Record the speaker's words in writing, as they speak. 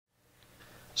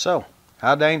So,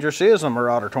 how dangerous is a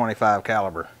Marauder 25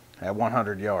 caliber at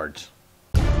 100 yards?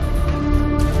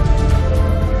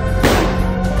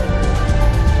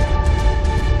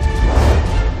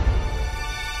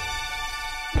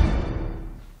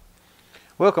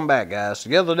 Welcome back, guys.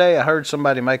 The other day I heard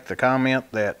somebody make the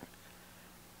comment that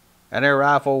an air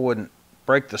rifle wouldn't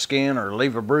break the skin or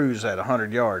leave a bruise at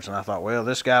 100 yards, and I thought, well,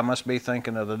 this guy must be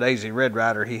thinking of the Daisy Red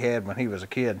Ryder he had when he was a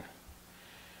kid.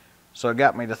 So it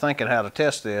got me to thinking how to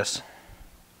test this.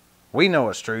 We know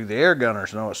it's true, the air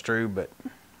gunners know it's true, but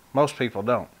most people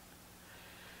don't.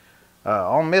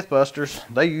 On Mythbusters,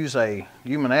 they use a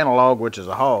human analog, which is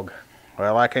a hog.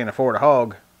 Well, I can't afford a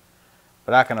hog,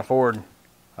 but I can afford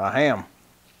a ham.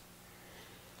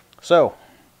 So,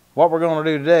 what we're going to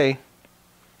do today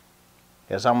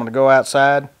is I'm going to go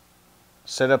outside,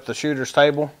 set up the shooter's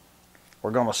table.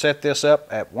 We're going to set this up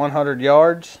at 100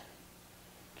 yards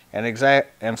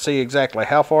and see exactly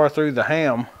how far through the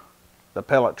ham the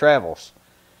pellet travels.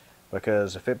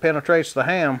 Because if it penetrates the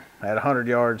ham at 100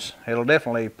 yards, it'll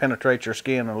definitely penetrate your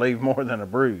skin and leave more than a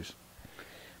bruise.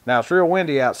 Now, it's real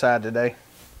windy outside today,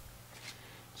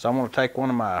 so I'm going to take one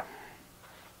of my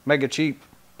mega cheap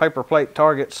paper plate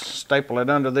targets, staple it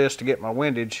under this to get my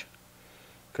windage,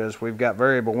 because we've got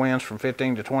variable winds from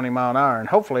 15 to 20 mile an hour, and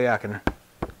hopefully I can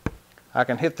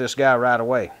hit this guy right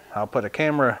away. I'll put a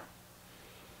camera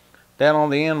down on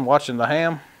the end watching the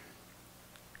ham,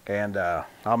 and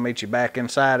I'll meet you back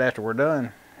inside after we're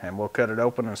done, and we'll cut it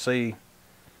open and see,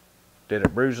 did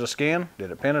it bruise the skin, did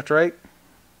it penetrate,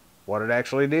 what it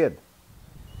actually did.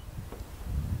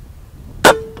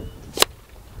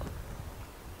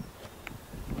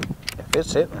 If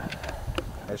it's hitting,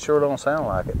 it sure don't sound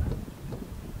like it.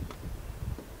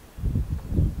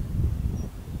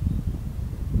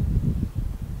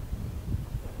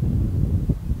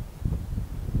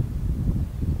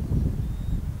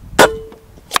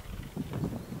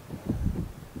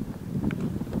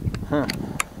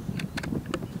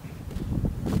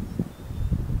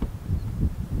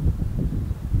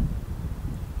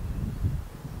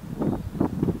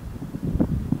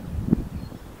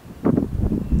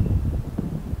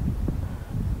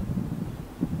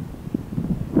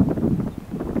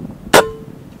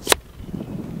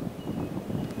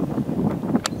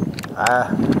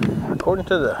 According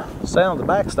to the sound the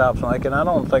backstop's making, I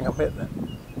don't think I'm hitting it.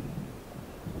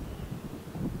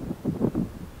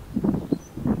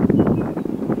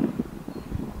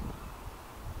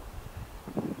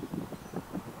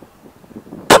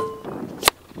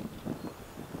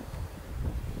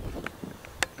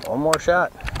 One more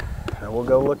shot, and we'll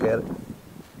go look at it.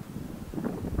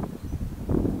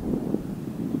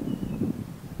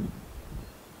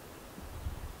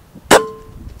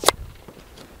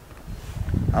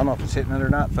 I don't know if it's hitting it or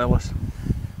not, fellas.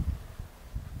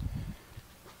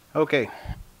 Okay,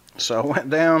 so I went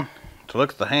down to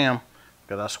look at the ham,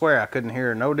 because I swear I couldn't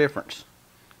hear no difference.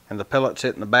 And the pellets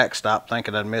hitting the backstop,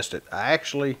 thinking I'd missed it. I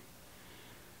actually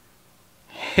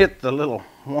hit the little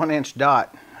 1-inch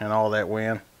dot in all that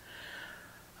wind.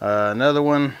 Another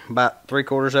one about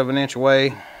 3/4 of an inch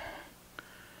away.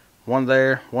 One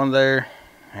there,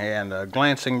 and a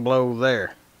glancing blow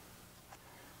there.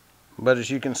 But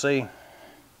as you can see,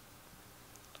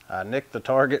 I nicked the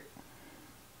target.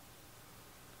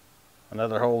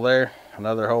 Another hole there,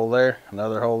 another hole there,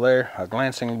 another hole there, a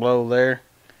glancing blow there.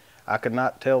 I could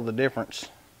not tell the difference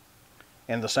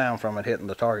in the sound from it hitting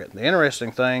the target. The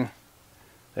interesting thing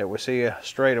that we see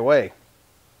straight away,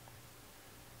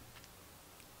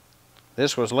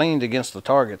 this was leaned against the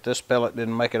target. This pellet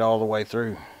didn't make it all the way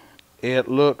through. It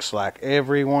looks like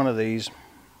every one of these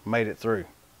made it through.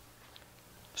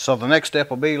 So the next step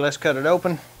will be, let's cut it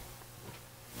open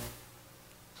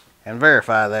and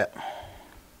verify that.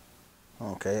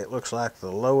 Okay, it looks like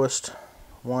the lowest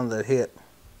one that hit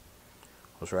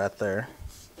was right there.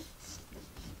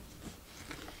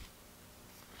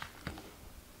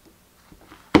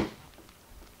 So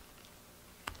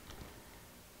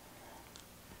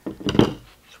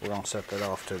we're going to set that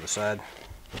off to the side.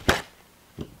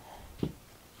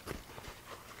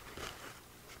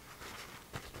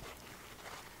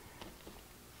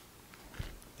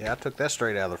 Yeah, I took that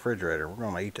straight out of the refrigerator. We're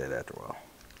going to eat that after a while.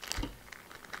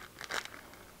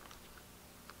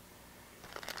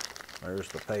 There's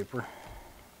the paper.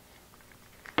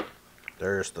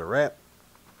 There's the wrap.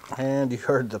 And you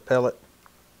heard the pellet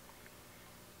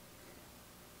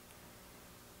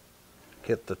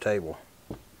hit the table.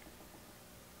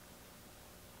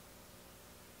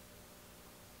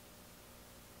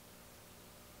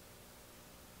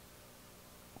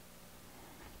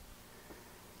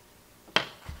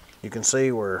 You can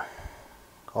see where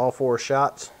all 4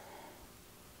 shots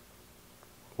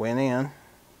went in.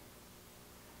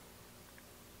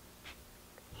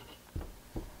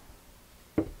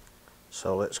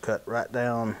 So let's cut right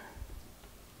down.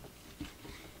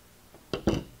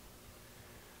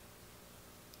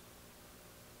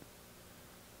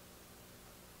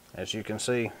 As you can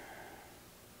see,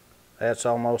 that's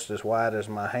almost as wide as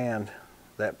my hand.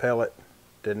 That pellet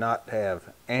did not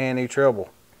have any trouble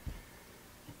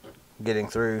getting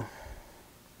through.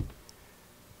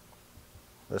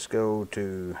 Let's go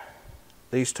to,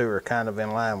 these two are kind of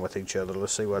in line with each other.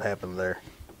 Let's see what happened there.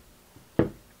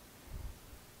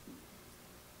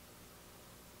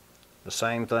 The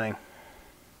same thing.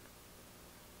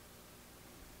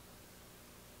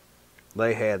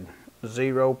 They had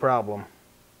zero problem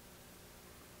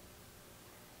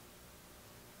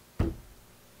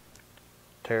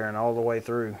tearing all the way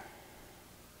through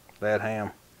that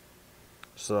ham.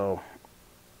 So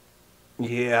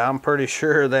yeah, I'm pretty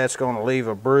sure that's going to leave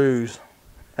a bruise.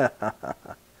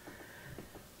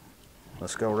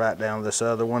 Let's go right down this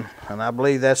other one, and I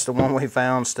believe that's the one we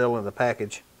found still in the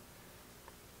package.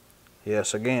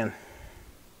 Yes, again,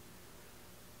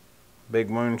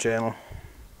 big wound channel.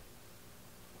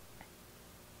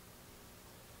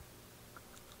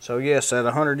 So yes, at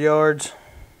 100 yards,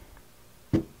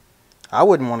 I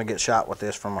wouldn't want to get shot with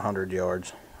this from 100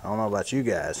 yards. I don't know about you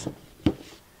guys.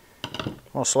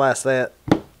 We'll slice that,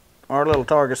 our little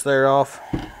targets there off,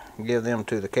 and give them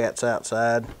to the cats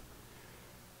outside.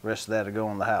 The rest of that will go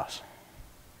in the house.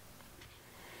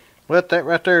 But that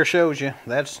right there shows you,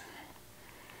 that's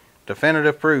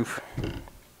definitive proof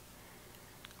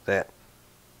that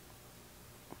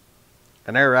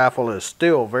an air rifle is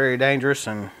still very dangerous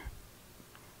and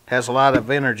has a lot of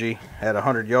energy at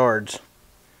 100 yards.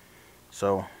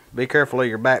 So be careful of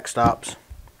your backstops.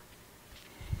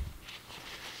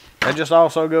 That just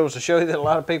also goes to show you that a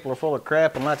lot of people are full of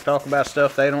crap and like to talk about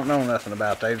stuff they don't know nothing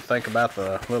about. They think about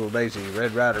the little Daisy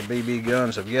Red Ryder BB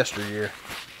guns of yesteryear.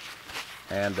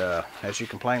 And as you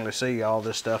can plainly see, all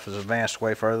this stuff is advanced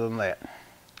way further than that.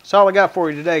 That's all I got for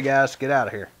you today, guys. Get out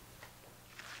of here.